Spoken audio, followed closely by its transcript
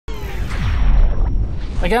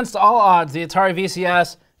Against all odds, the Atari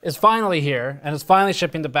VCS is finally here and is finally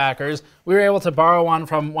shipping to backers. We were able to borrow one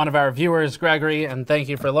from one of our viewers, Gregory, and thank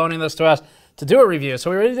you for loaning this to us to do a review.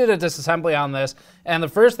 So we already did a disassembly on this, and the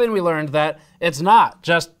first thing we learned that it's not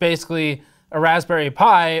just basically a Raspberry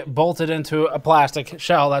Pi bolted into a plastic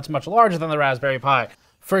shell that's much larger than the Raspberry Pi.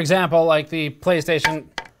 For example, like the PlayStation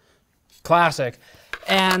Classic.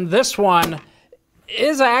 And this one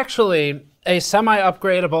is actually a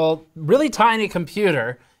semi-upgradable, really tiny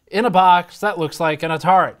computer in a box that looks like an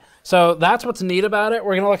Atari. So that's what's neat about it.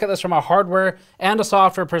 We're gonna look at this from a hardware and a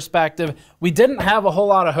software perspective. We didn't have a whole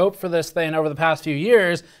lot of hope for this thing over the past few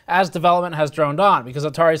years as development has droned on, because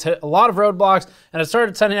Atari's hit a lot of roadblocks and it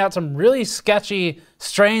started sending out some really sketchy,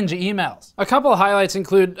 strange emails. A couple of highlights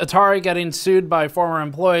include Atari getting sued by former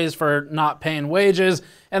employees for not paying wages,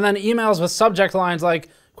 and then emails with subject lines like,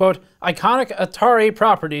 quote, "Iconic Atari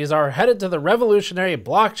properties are headed to the revolutionary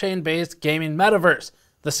blockchain-based gaming metaverse,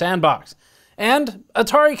 the Sandbox." And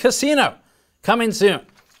Atari Casino, coming soon.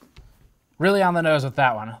 Really on the nose with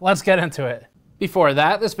that one. Let's get into it. Before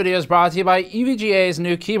that, this video is brought to you by EVGA's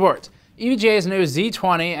new keyboards. EVGA's new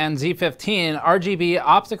Z20 and Z15 RGB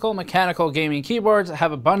optical mechanical gaming keyboards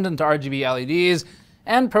have abundant RGB LEDs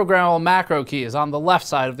and programmable macro keys on the left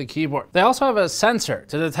side of the keyboard. They also have a sensor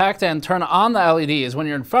to detect and turn on the LEDs when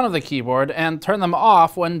you're in front of the keyboard and turn them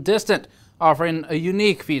off when distant, offering a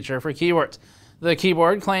unique feature for keyboards. The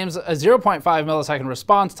keyboard claims a 0.5 millisecond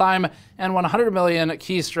response time and 100 million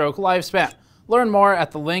keystroke lifespan. Learn more at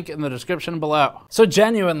the link in the description below. So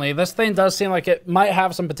genuinely, this thing does seem like it might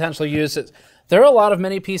have some potential uses. There are a lot of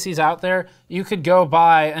mini PCs out there. You could go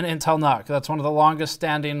buy an Intel NUC. That's one of the longest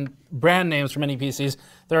standing brand names for mini PCs.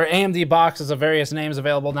 There are AMD boxes of various names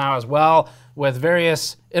available now as well, with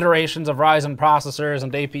various iterations of Ryzen processors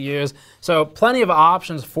and APUs. So plenty of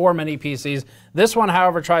options for mini PCs. This one,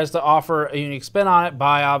 however, tries to offer a unique spin on it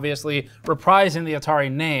by obviously reprising the Atari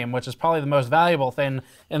name, which is probably the most valuable thing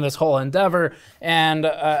in this whole endeavor, and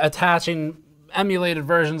attaching emulated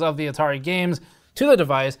versions of the Atari games to the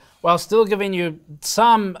device while still giving you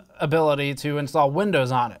some ability to install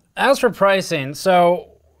Windows on it. As for pricing, so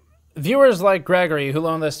viewers like Gregory, who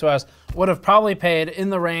loaned this to us, would have probably paid in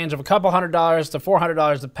the range of a couple $100 to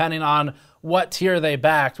 $400 depending on what tier they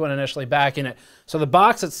backed when initially backing it. So the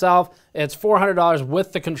box itself, it's $400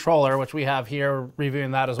 with the controller, which we have here,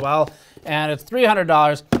 reviewing that as well, and it's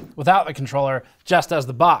 $300 without the controller, just as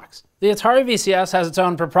the box. The Atari VCS has its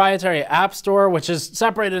own proprietary app store, which is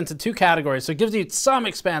separated into two categories, so it gives you some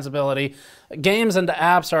expansibility. Games and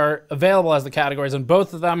apps are available as the categories, and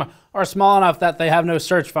both of them are small enough that they have no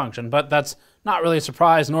search function, but that's not really a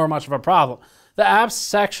surprise nor much of a problem. The apps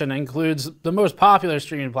section includes the most popular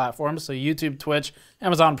streaming platforms, so YouTube, Twitch,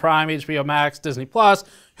 Amazon Prime, HBO Max, Disney+, Hulu,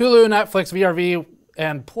 Netflix, VRV,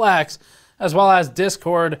 and Plex, as well as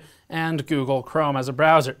Discord and Google Chrome as a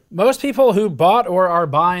browser. Most people who bought or are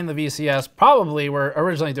buying the VCS probably were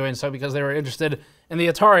originally doing so because they were interested in the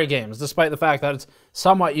Atari games, despite the fact that it's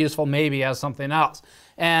somewhat useful maybe as something else.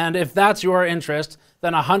 And if that's your interest,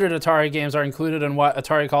 then 100 Atari games are included in what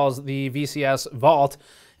Atari calls the VCS Vault,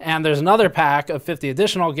 and there's another pack of 50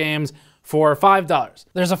 additional games for $5.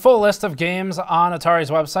 There's a full list of games on Atari's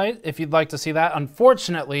website if you'd like to see that.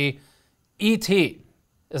 Unfortunately, E.T.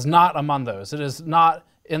 is not among those. It is not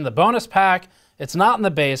in the bonus pack, it's not in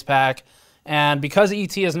the base pack, and because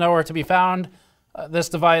E.T. is nowhere to be found, this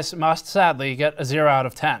device must sadly get a 0 out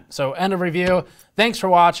of 10. So end of review. Thanks for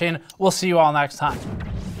watching. We'll see you all next time.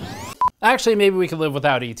 Actually, maybe we could live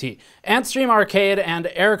without ET. Antstream Arcade and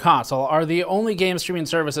Air Console are the only game streaming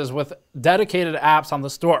services with dedicated apps on the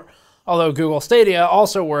store, although Google Stadia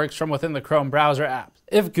also works from within the Chrome browser app.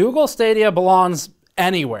 If Google Stadia belongs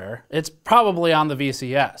anywhere, it's probably on the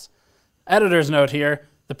VCS. Editor's note here,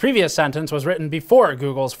 the previous sentence was written before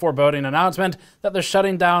Google's foreboding announcement that they're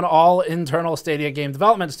shutting down all internal Stadia game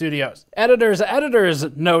development studios. Editor's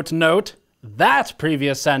note, that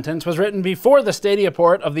previous sentence was written before the Stadia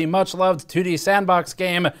port of the much-loved 2D sandbox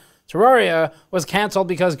game Terraria was canceled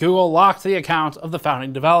because Google locked the account of the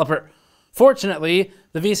founding developer. Fortunately,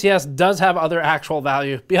 the VCS does have other actual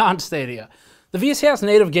value beyond Stadia. The VCS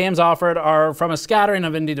native games offered are from a scattering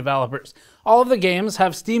of indie developers. All of the games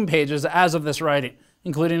have Steam pages as of this writing,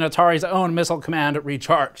 including Atari's own Missile Command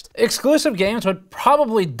Recharged. Exclusive games would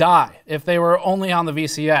probably die if they were only on the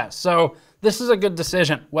VCS, so this is a good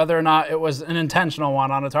decision, whether or not it was an intentional one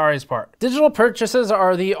on Atari's part. Digital purchases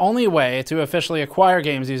are the only way to officially acquire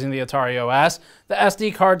games using the Atari OS. The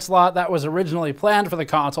SD card slot that was originally planned for the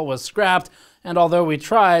console was scrapped, and although we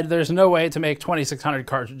tried, there's no way to make 2600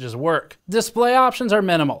 cartridges work. Display options are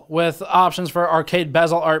minimal, with options for arcade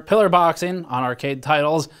bezel art pillar boxing on arcade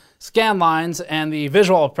titles, scan lines and the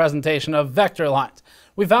visual presentation of vector lines.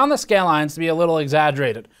 We found the scan lines to be a little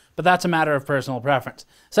exaggerated, but that's a matter of personal preference.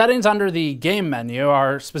 Settings under the game menu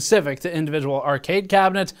are specific to individual arcade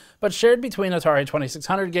cabinets, but shared between Atari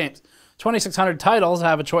 2600 games. 2600 titles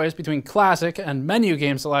have a choice between classic and menu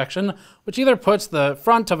game selection, which either puts the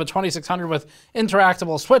front of a 2600 with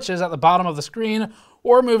interactable switches at the bottom of the screen,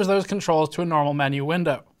 or moves those controls to a normal menu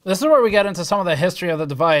window. This is where we get into some of the history of the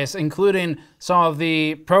device, including some of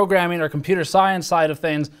the programming or computer science side of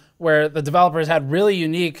things, where the developers had really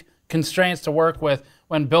unique constraints to work with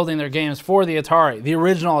when building their games for the Atari, the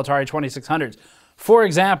original Atari 2600s. For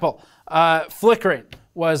example, flickering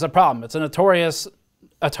was a problem. It's a notorious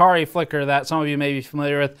Atari flicker that some of you may be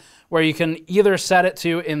familiar with, where you can either set it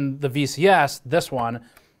to, in the VCS, this one,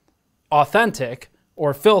 authentic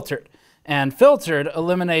or filtered. And filtered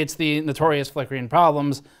eliminates the notorious flickering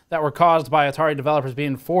problems that were caused by Atari developers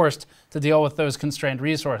being forced to deal with those constrained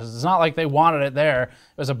resources. It's not like they wanted it there.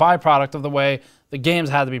 It was a byproduct of the way the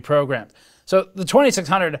games had to be programmed. So the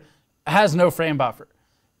 2600 has no frame buffer.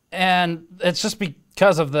 And it's just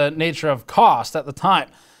because of the nature of cost at the time.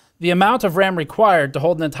 The amount of RAM required to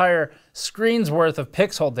hold an entire screen's worth of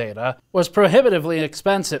pixel data was prohibitively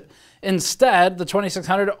expensive. Instead, the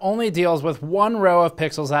 2600 only deals with one row of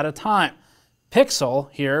pixels at a time.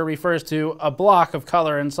 Pixel here refers to a block of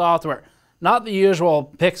color in software, not the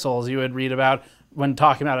usual pixels you would read about when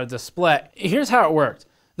talking about a display. Here's how it worked.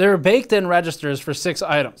 There are baked-in registers for 6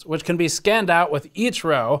 items, which can be scanned out with each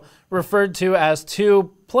row referred to as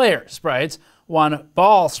 2 player sprites, 1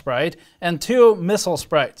 ball sprite, and 2 missile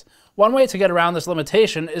sprites. One way to get around this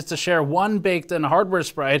limitation is to share one baked-in hardware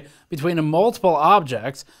sprite between multiple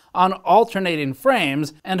objects on alternating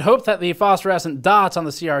frames and hope that the phosphorescent dots on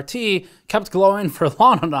the CRT kept glowing for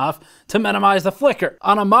long enough to minimize the flicker.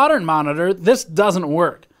 On a modern monitor, this doesn't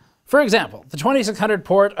work. For example, the 2600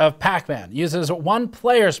 port of Pac-Man uses one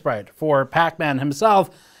player sprite for Pac-Man himself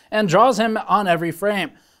and draws him on every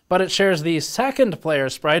frame, but it shares the second player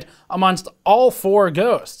sprite amongst all 4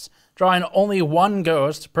 ghosts, drawing only one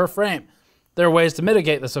ghost per frame. There are ways to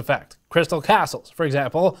mitigate this effect. Crystal Castles, for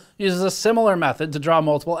example, uses a similar method to draw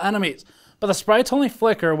multiple enemies, but the sprites only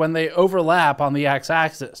flicker when they overlap on the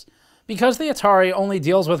x-axis. Because the Atari only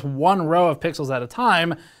deals with one row of pixels at a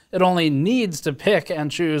time, it only needs to pick and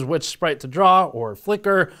choose which sprite to draw, or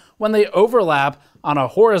flicker, when they overlap on a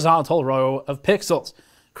horizontal row of pixels.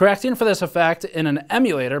 Correcting for this effect in an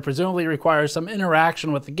emulator presumably requires some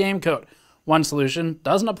interaction with the game code. One solution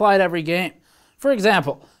doesn't apply to every game. For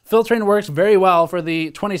example, filtering works very well for the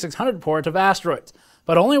 2600 port of Asteroids,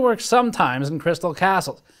 but only works sometimes in Crystal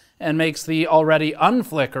Castles, and makes the already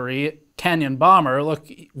unflickery Canyon Bomber look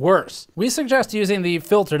worse. We suggest using the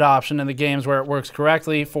filtered option in the games where it works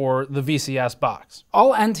correctly for the VCS box.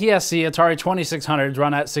 All NTSC Atari 2600s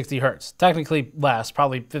run at 60 Hz, technically less,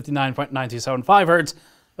 probably 59.9275 Hz,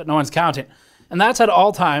 but no one's counting. And that's at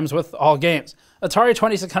all times with all games. Atari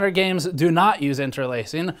 2600 games do not use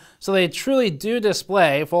interlacing, so they truly do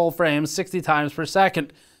display full frames 60 times per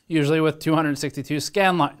second, usually with 262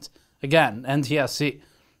 scan lines. Again, NTSC.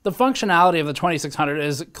 The functionality of the 2600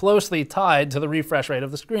 is closely tied to the refresh rate of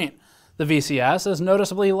the screen. The VCS is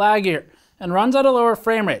noticeably laggier and runs at a lower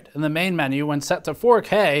frame rate in the main menu when set to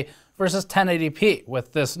 4K versus 1080p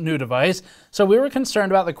with this new device, so we were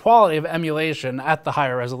concerned about the quality of emulation at the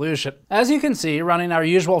higher resolution. As you can see, running our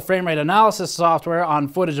usual frame rate analysis software on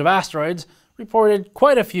footage of Asteroids reported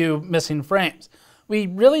quite a few missing frames. We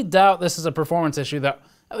really doubt this is a performance issue though,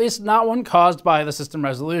 at least not one caused by the system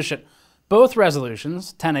resolution. Both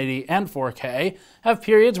resolutions, 1080 and 4K, have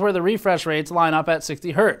periods where the refresh rates line up at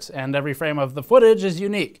 60 Hz, and every frame of the footage is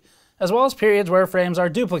unique, as well as periods where frames are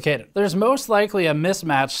duplicated. There's most likely a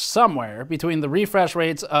mismatch somewhere between the refresh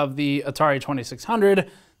rates of the Atari 2600,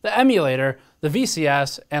 the emulator, the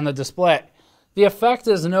VCS, and the display. The effect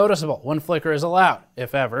is noticeable when flicker is allowed,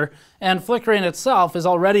 if ever, and flickering itself is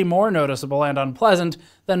already more noticeable and unpleasant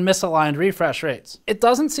than misaligned refresh rates. It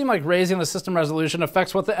doesn't seem like raising the system resolution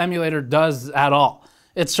affects what the emulator does at all.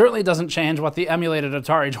 It certainly doesn't change what the emulated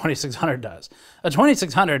Atari 2600 does. A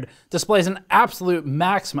 2600 displays an absolute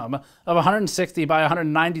maximum of 160 by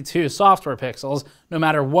 192 software pixels, no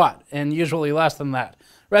matter what, and usually less than that.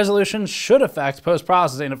 Resolution should affect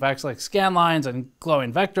post-processing effects like scan lines and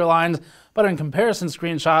glowing vector lines, but in comparison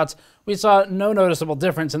screenshots, we saw no noticeable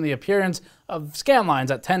difference in the appearance of scan lines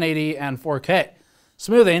at 1080 and 4K.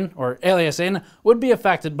 Smoothing, or aliasing, would be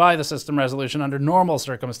affected by the system resolution under normal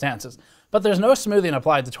circumstances, but there's no smoothing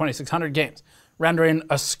applied to 2600 games. Rendering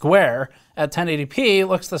a square at 1080p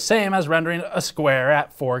looks the same as rendering a square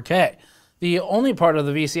at 4K. The only part of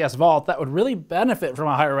the VCS vault that would really benefit from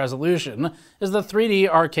a higher resolution is the 3D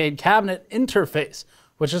arcade cabinet interface,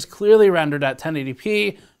 which is clearly rendered at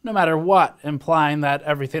 1080p no matter what, implying that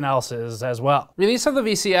everything else is as well. Release of the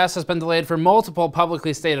VCS has been delayed for multiple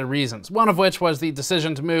publicly stated reasons, one of which was the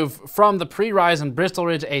decision to move from the pre-Ryzen Bristol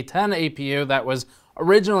Ridge A10 APU that was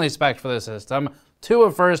originally spec'd for the system to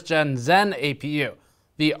a first-gen Zen APU,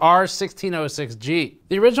 the R1606G.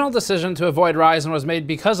 The original decision to avoid Ryzen was made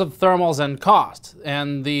because of thermals and cost,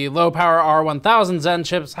 and the low-power R1000 Zen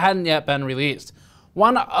chips hadn't yet been released.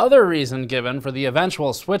 One other reason given for the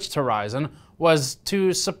eventual switch to Ryzen was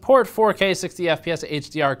to support 4K 60fps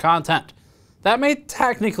HDR content. That may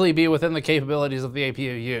technically be within the capabilities of the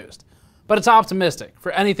APU used, but it's optimistic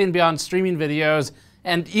for anything beyond streaming videos,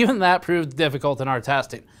 and even that proved difficult in our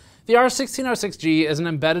testing. The R1606G is an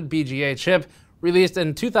embedded BGA chip released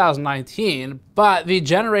in 2019, but the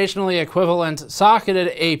generationally equivalent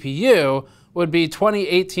socketed APU would be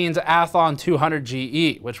 2018's Athlon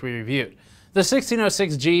 200GE, which we reviewed. The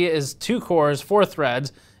 1606G is 2 cores, 4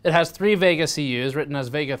 threads. It has 3 Vega CUs, written as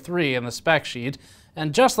Vega 3 in the spec sheet,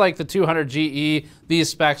 and just like the 200GE, these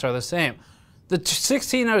specs are the same. The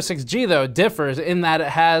 1606G, though, differs in that it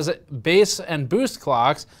has base and boost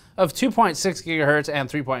clocks of 2.6 GHz and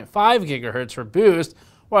 3.5 GHz for boost,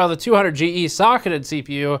 while the 200GE socketed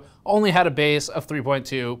CPU only had a base of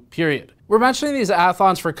 3.2, period. We're mentioning these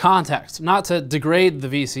Athlons for context, not to degrade the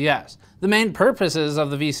VCS. The main purposes of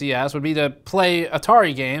the VCS would be to play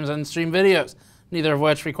Atari games and stream videos, neither of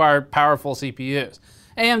which require powerful CPUs.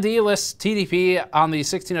 AMD lists TDP on the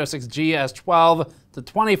 1606G as 12 to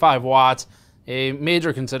 25 watts, a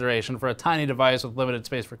major consideration for a tiny device with limited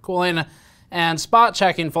space for cooling, and spot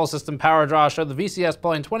checking full system power draw showed the VCS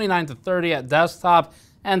pulling 29 to 30 at desktop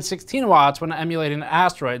and 16 watts when emulating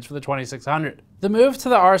asteroids for the 2600. The move to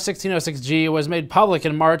the R1606G was made public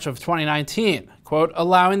in March of 2019, quote,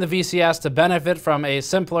 allowing the VCS to benefit from a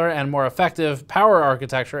simpler and more effective power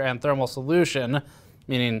architecture and thermal solution,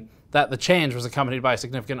 meaning that the change was accompanied by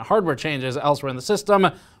significant hardware changes elsewhere in the system.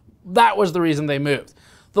 That was the reason they moved.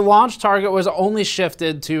 The launch target was only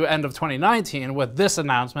shifted to end of 2019 with this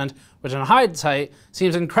announcement, which in hindsight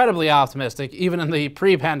seems incredibly optimistic even in the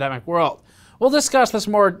pre-pandemic world. We'll discuss this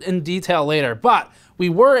more in detail later, but we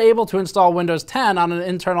were able to install Windows 10 on an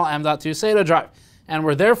internal M.2 SATA drive, and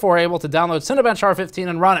were therefore able to download Cinebench R15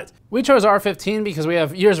 and run it. We chose R15 because we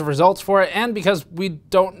have years of results for it, and because we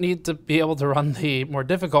don't need to be able to run the more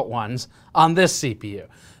difficult ones on this CPU.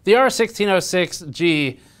 The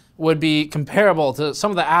R1606G would be comparable to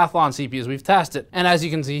some of the Athlon CPUs we've tested, and as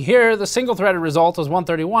you can see here, the single-threaded result was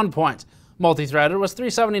 131 points. Multi-threaded was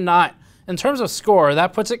 379. In terms of score,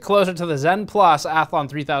 that puts it closer to the Zen Plus Athlon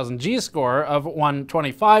 3000G score of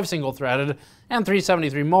 125 single-threaded and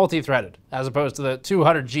 373 multi-threaded, as opposed to the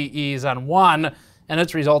 200GE Zen 1 and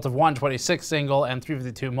its result of 126 single and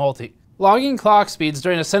 352 multi. Logging clock speeds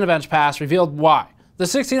during a Cinebench pass revealed why. The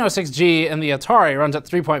 1606G in the Atari runs at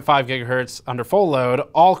 3.5 GHz under full load,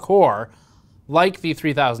 all-core, like the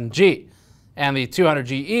 3000G, and the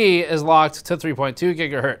 200GE is locked to 3.2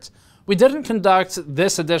 GHz. We didn't conduct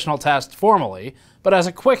this additional test formally, but as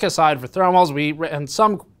a quick aside for thermals, we ran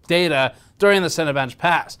some data during the Cinebench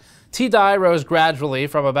pass. T-die rose gradually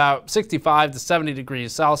from about 65 to 70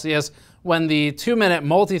 degrees Celsius. When the 2-minute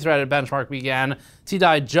multi-threaded benchmark began,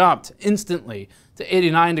 T-die jumped instantly to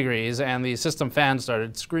 89 degrees and the system fan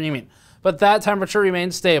started screaming. But that temperature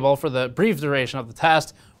remained stable for the brief duration of the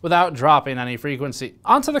test without dropping any frequency.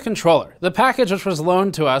 Onto the controller. The package which was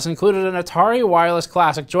loaned to us included an Atari Wireless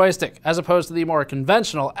Classic joystick, as opposed to the more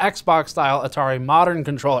conventional Xbox-style Atari Modern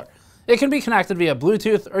controller. It can be connected via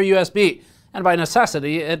Bluetooth or USB, and by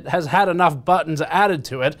necessity, it has had enough buttons added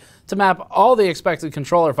to it to map all the expected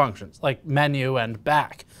controller functions, like menu and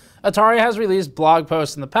back. Atari has released blog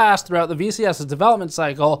posts in the past throughout the VCS's development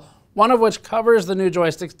cycle, one of which covers the new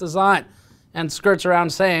joystick's design, and skirts around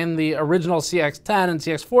saying the original CX-10 and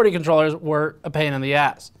CX-40 controllers were a pain in the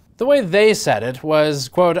ass. The way they said it was,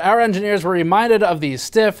 quote, our engineers were reminded of the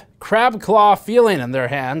stiff, crab claw feeling in their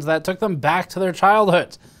hands that took them back to their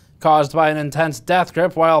childhoods, caused by an intense death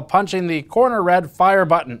grip while punching the corner red fire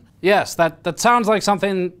button. Yes, that sounds like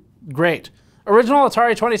something great. Original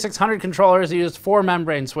Atari 2600 controllers used 4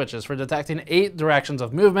 membrane switches for detecting 8 directions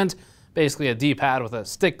of movement, basically a D-pad with a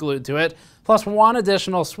stick glued to it, plus 1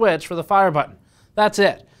 additional switch for the fire button. That's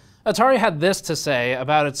it. Atari had this to say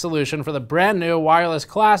about its solution for the brand new Wireless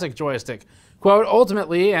Classic joystick. Quote,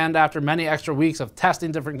 ultimately, and after many extra weeks of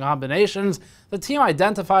testing different combinations, the team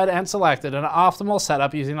identified and selected an optimal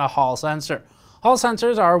setup using a Hall sensor. Hall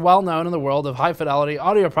sensors are well known in the world of high-fidelity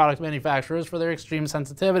audio product manufacturers for their extreme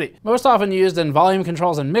sensitivity. Most often used in volume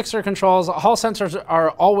controls and mixer controls, Hall sensors are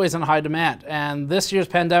always in high demand, and this year's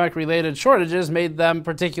pandemic-related shortages made them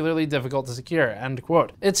particularly difficult to secure, end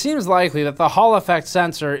quote. It seems likely that the Hall effect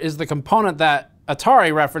sensor is the component that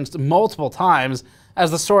Atari referenced multiple times as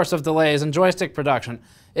the source of delays in joystick production.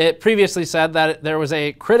 It previously said that there was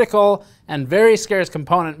a critical and very scarce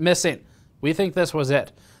component missing. We think this was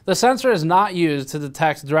it. The sensor is not used to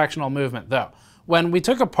detect directional movement, though. When we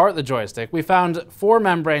took apart the joystick, we found 4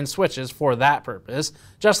 membrane switches for that purpose,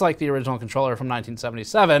 just like the original controller from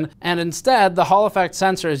 1977, and instead, the Hall effect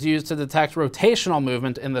sensor is used to detect rotational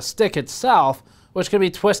movement in the stick itself, which can be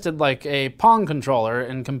twisted like a Pong controller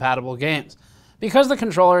in compatible games. Because the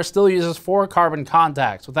controller still uses 4 carbon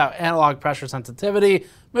contacts without analog pressure sensitivity,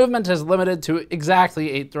 movement is limited to exactly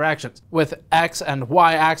 8 directions, with X and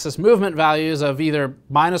Y axis movement values of either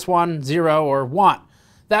 -1, 0, or 1.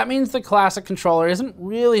 That means the classic controller isn't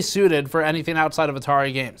really suited for anything outside of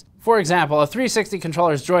Atari games. For example, a 360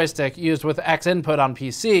 controller's joystick used with X input on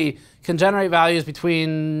PC can generate values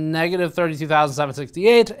between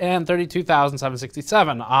 -32,768 and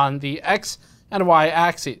 32,767 on the X and Y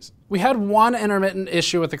axes. We had one intermittent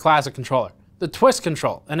issue with the classic controller. The twist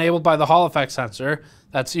control, enabled by the Hall effect sensor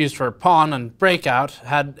that's used for pawn and breakout,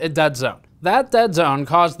 had a dead zone. That dead zone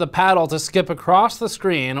caused the paddle to skip across the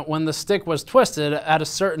screen when the stick was twisted at a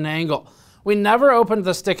certain angle. We never opened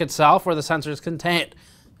the stick itself where the sensor is contained,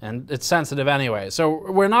 and it's sensitive anyway, so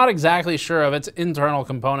we're not exactly sure of its internal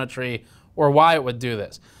componentry or why it would do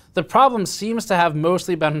this. The problem seems to have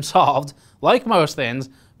mostly been solved, like most things,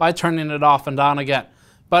 by turning it off and on again.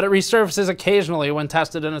 But it resurfaces occasionally when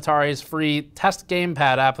tested in Atari's free Test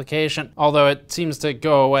Gamepad application, although it seems to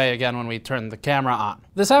go away again when we turn the camera on.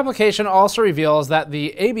 This application also reveals that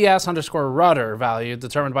the ABS_rudder value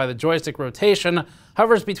determined by the joystick rotation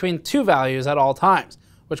hovers between 2 values at all times,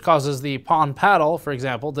 which causes the pawn paddle, for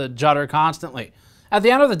example, to judder constantly. At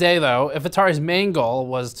the end of the day, though, if Atari's main goal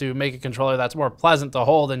was to make a controller that's more pleasant to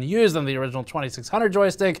hold and use than the original 2600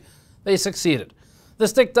 joystick, they succeeded. The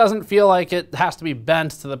stick doesn't feel like it has to be bent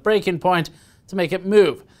to the breaking point to make it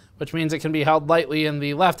move, which means it can be held lightly in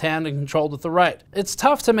the left hand and controlled with the right. It's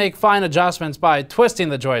tough to make fine adjustments by twisting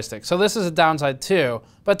the joystick, so this is a downside too,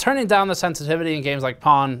 but turning down the sensitivity in games like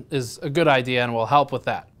Pawn is a good idea and will help with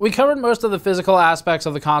that. We covered most of the physical aspects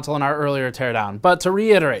of the console in our earlier teardown, but to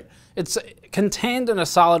reiterate, it's contained in a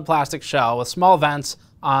solid plastic shell with small vents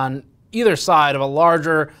on either side of a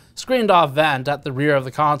larger, screened-off vent at the rear of the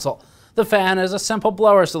console. The fan is a simple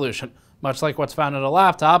blower solution, much like what's found in a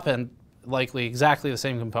laptop and likely exactly the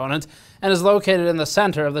same component, and is located in the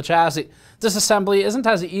center of the chassis. Disassembly isn't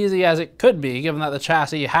as easy as it could be, given that the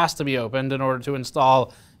chassis has to be opened in order to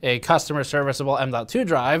install a customer serviceable M.2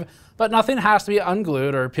 drive, but nothing has to be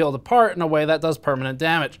unglued or peeled apart in a way that does permanent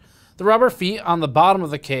damage. The rubber feet on the bottom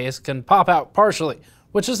of the case can pop out partially,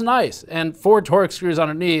 which is nice, and 4 Torx screws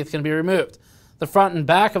underneath can be removed. The front and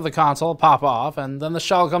back of the console pop off, and then the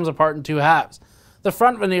shell comes apart in 2 halves. The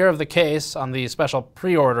front veneer of the case on the special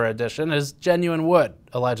pre-order edition is genuine wood,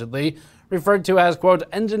 allegedly, referred to as, quote,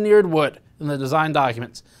 engineered wood in the design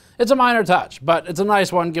documents. It's a minor touch, but it's a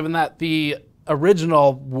nice one given that the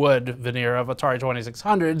original wood veneer of Atari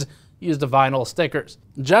 2600s used vinyl stickers.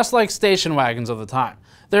 Just like station wagons of the time,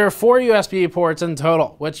 there are 4 USB ports in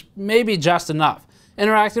total, which may be just enough.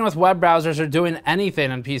 Interacting with web browsers or doing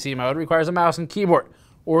anything in PC mode requires a mouse and keyboard,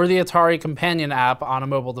 or the Atari Companion app on a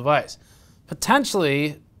mobile device.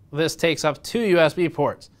 Potentially, this takes up 2 USB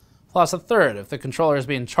ports, plus a third if the controller is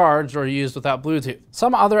being charged or used without Bluetooth.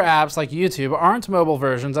 Some other apps like YouTube aren't mobile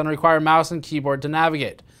versions and require mouse and keyboard to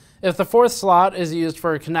navigate. If the 4th slot is used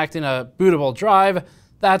for connecting a bootable drive,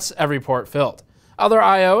 that's every port filled. Other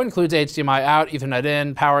I/O includes HDMI out, Ethernet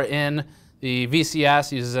in, power in. The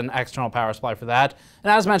VCS uses an external power supply for that.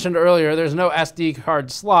 And as mentioned earlier, there's no SD card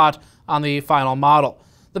slot on the final model.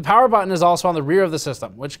 The power button is also on the rear of the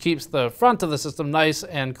system, which keeps the front of the system nice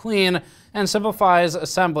and clean and simplifies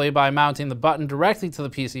assembly by mounting the button directly to the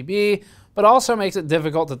PCB, but also makes it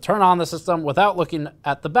difficult to turn on the system without looking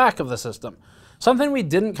at the back of the system. Something we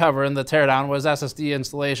didn't cover in the teardown was SSD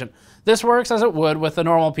installation. This works as it would with a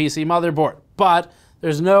normal PC motherboard, but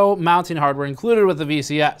there's no mounting hardware included with the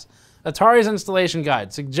VCS. Atari's installation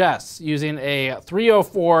guide suggests using a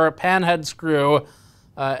 304 panhead screw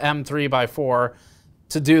M3x4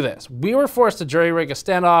 to do this. We were forced to jury rig a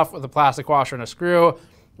standoff with a plastic washer and a screw.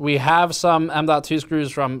 We have some M.2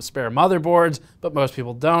 screws from spare motherboards, but most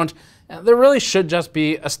people don't. And there really should just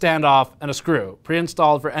be a standoff and a screw,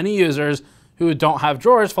 pre-installed for any users who don't have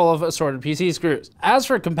drawers full of assorted PC screws. As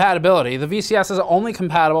for compatibility, the VCS is only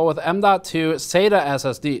compatible with M.2 SATA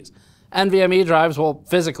SSDs. NVMe drives will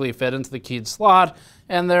physically fit into the keyed slot,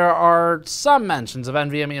 and there are some mentions of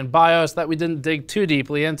NVMe in BIOS that we didn't dig too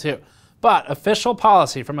deeply into. But official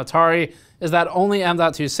policy from Atari is that only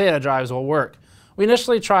M.2 SATA drives will work. We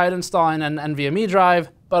initially tried installing an NVMe drive,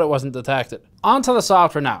 but it wasn't detected. On to the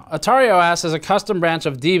software now. Atari OS is a custom branch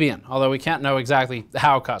of Debian, although we can't know exactly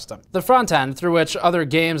how custom. The front end, through which other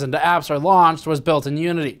games and apps are launched, was built in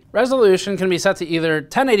Unity. Resolution can be set to either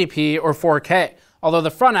 1080p or 4K, although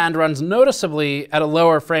the front end runs noticeably at a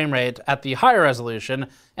lower frame rate at the higher resolution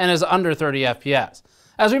and is under 30 FPS.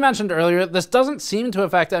 As we mentioned earlier, this doesn't seem to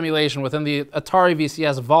affect emulation within the Atari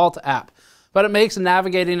VCS Vault app, but it makes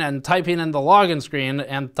navigating and typing in the login screen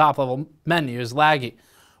and top-level menus laggy.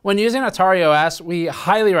 When using Atari OS, we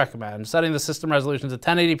highly recommend setting the system resolution to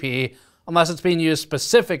 1080p unless it's being used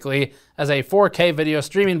specifically as a 4K video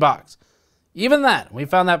streaming box. Even then, we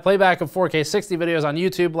found that playback of 4K 60 videos on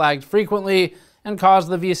YouTube lagged frequently and caused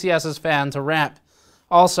the VCS's fan to ramp.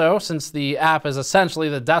 Also, since the app is essentially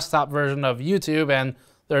the desktop version of YouTube and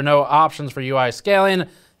there are no options for UI scaling,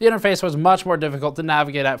 the interface was much more difficult to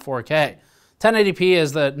navigate at 4K. 1080p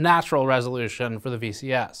is the natural resolution for the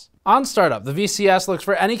VCS. On startup, the VCS looks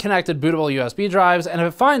for any connected bootable USB drives, and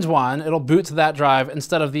if it finds one, it'll boot to that drive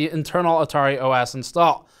instead of the internal Atari OS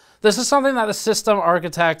install. This is something that the system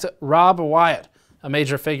architect Rob Wyatt, a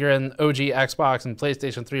major figure in OG Xbox and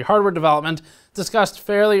PlayStation 3 hardware development, discussed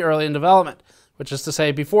fairly early in development, which is to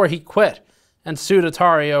say before he quit and sued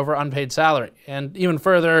Atari over unpaid salary, and even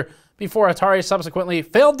further, before Atari subsequently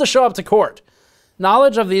failed to show up to court.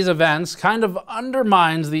 Knowledge of these events kind of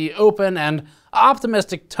undermines the open and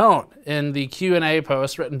optimistic tone in the Q&A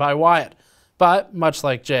post written by Wyatt, but much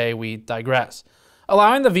like Jay, we digress.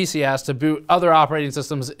 Allowing the VCS to boot other operating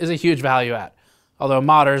systems is a huge value add, although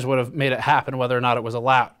modders would have made it happen whether or not it was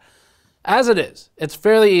allowed. As it is, it's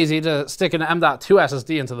fairly easy to stick an M.2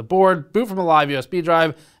 SSD into the board, boot from a live USB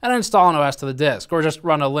drive, and install an OS to the disk, or just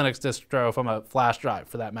run a Linux distro from a flash drive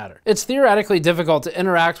for that matter. It's theoretically difficult to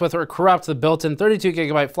interact with or corrupt the built-in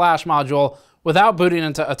 32GB flash module without booting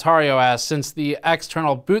into Atari OS, since the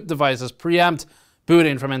external boot devices preempt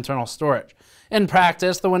booting from internal storage. In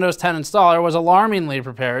practice, the Windows 10 installer was alarmingly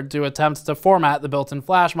prepared to attempt to format the built-in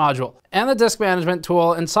flash module, and the disk management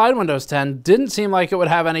tool inside Windows 10 didn't seem like it would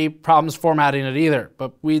have any problems formatting it either,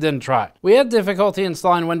 but we didn't try. We had difficulty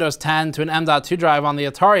installing Windows 10 to an M.2 drive on the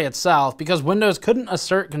Atari itself because Windows couldn't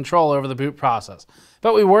assert control over the boot process,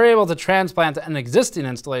 but we were able to transplant an existing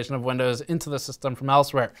installation of Windows into the system from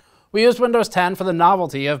elsewhere. We used Windows 10 for the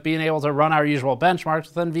novelty of being able to run our usual benchmarks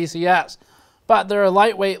within VCS. But there are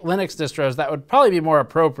lightweight Linux distros that would probably be more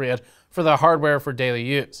appropriate for the hardware for daily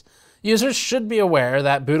use. Users should be aware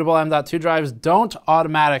that bootable M.2 drives don't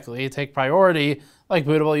automatically take priority like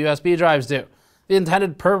bootable USB drives do. The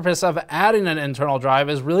intended purpose of adding an internal drive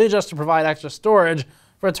is really just to provide extra storage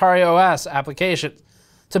for Atari OS applications.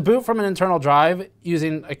 To boot from an internal drive,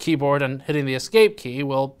 using a keyboard and hitting the escape key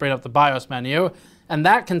will bring up the BIOS menu, and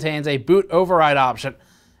that contains a boot override option.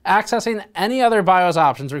 Accessing any other BIOS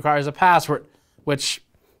options requires a password, which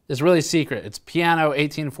is really secret. It's Piano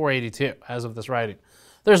 18482 as of this writing.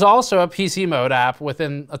 There's also a PC mode app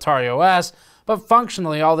within Atari OS, but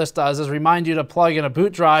functionally all this does is remind you to plug in a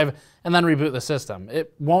boot drive and then reboot the system.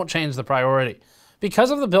 It won't change the priority. Because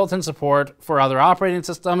of the built-in support for other operating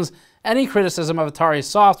systems, any criticism of Atari's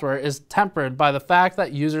software is tempered by the fact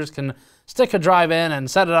that users can stick a drive in and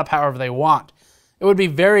set it up however they want. It would be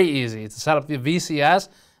very easy to set up the VCS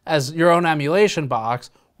as your own emulation box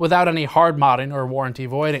without any hard modding or warranty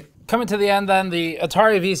voiding. Coming to the end then, the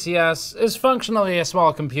Atari VCS is functionally a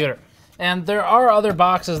small computer, and there are other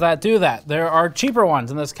boxes that do that. There are cheaper ones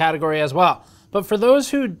in this category as well. But for those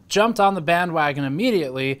who jumped on the bandwagon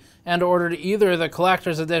immediately and ordered either the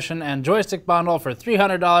Collector's Edition and Joystick Bundle for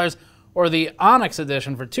 $300 or the Onyx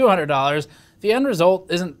Edition for $200, the end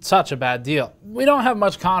result isn't such a bad deal. We don't have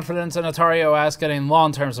much confidence in Atari OS getting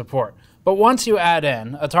long-term support, but once you add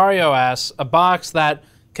in Atari OS, a box that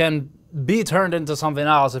can be turned into something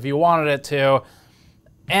else if you wanted it to,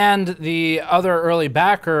 and the other early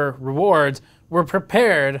backer rewards, we're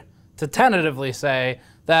prepared to tentatively say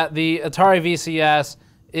that the Atari VCS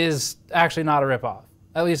is actually not a ripoff,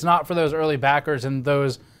 at least not for those early backers in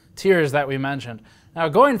those tiers that we mentioned. Now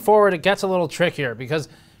going forward, it gets a little trickier because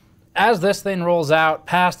as this thing rolls out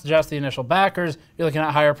past just the initial backers, you're looking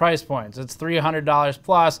at higher price points. It's $300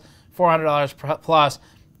 plus, $400 plus,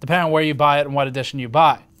 depending on where you buy it and what edition you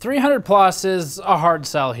buy. $300 plus is a hard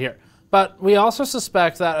sell here, but we also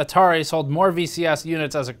suspect that Atari sold more VCS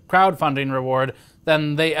units as a crowdfunding reward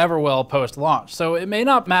than they ever will post-launch. So it may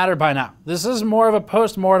not matter by now. This is more of a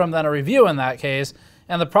post-mortem than a review in that case,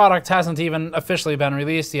 and the product hasn't even officially been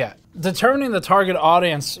released yet. Determining the target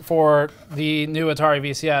audience for the new Atari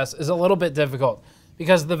VCS is a little bit difficult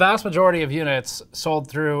because the vast majority of units sold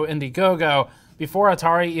through Indiegogo before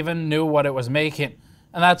Atari even knew what it was making.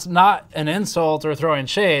 And that's not an insult or throwing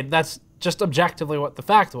shade, that's just objectively what the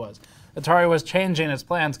fact was. Atari was changing its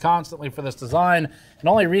plans constantly for this design and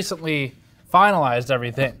only recently finalized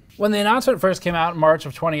everything. When the announcement first came out in March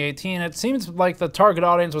of 2018, it seemed like the target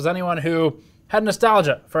audience was anyone who had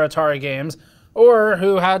nostalgia for Atari games or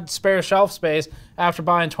who had spare shelf space after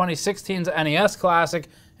buying 2016's NES Classic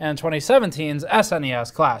and 2017's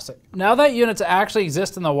SNES Classic. Now that units actually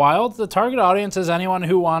exist in the wild, the target audience is anyone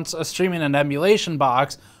who wants a streaming and emulation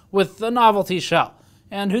box with a novelty shell,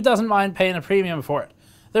 and who doesn't mind paying a premium for it.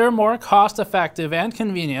 There are more cost-effective and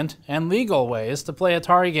convenient and legal ways to play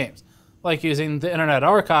Atari games, like using the Internet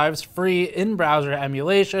Archive's free in-browser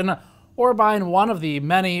emulation, or buying one of the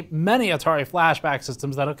many, many Atari flashback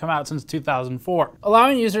systems that have come out since 2004.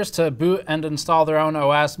 Allowing users to boot and install their own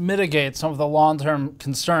OS mitigates some of the long-term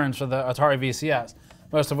concerns for the Atari VCS,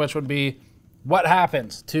 most of which would be what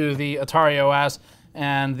happens to the Atari OS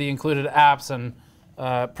and the included apps and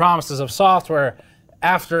promises of software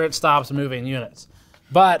after it stops moving units.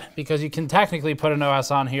 But because you can technically put an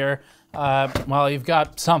OS on here, well, you've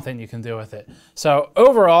got something you can do with it. So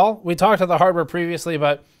overall, we talked about the hardware previously,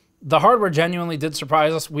 but the hardware genuinely did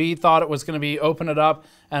surprise us. We thought it was going to be open it up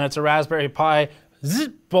and it's a Raspberry Pi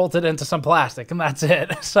bolted into some plastic and that's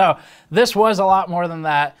it. So this was a lot more than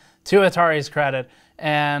that, to Atari's credit.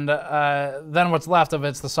 And then what's left of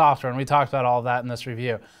it's the software, and we talked about all of that in this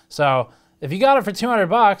review. So if you got it for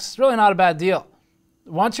 $200, it's really not a bad deal.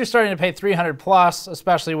 Once you're starting to pay $300 plus,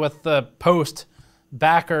 especially with the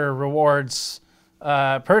post-backer rewards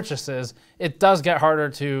purchases, it does get harder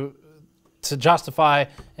to justify,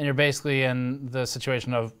 and you're basically in the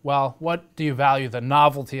situation of, well, what do you value the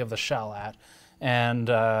novelty of the shell at? And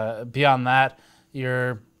beyond that,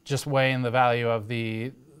 you're just weighing the value of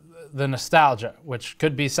the nostalgia, which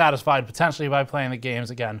could be satisfied potentially by playing the games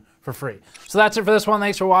again for free. So that's it for this one.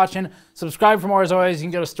 Thanks for watching. Subscribe for more as always. You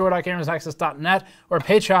can go to store.gamersnexus.net or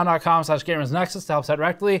patreon.com/gamersnexus to help us out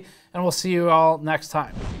directly, and we'll see you all next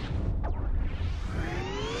time.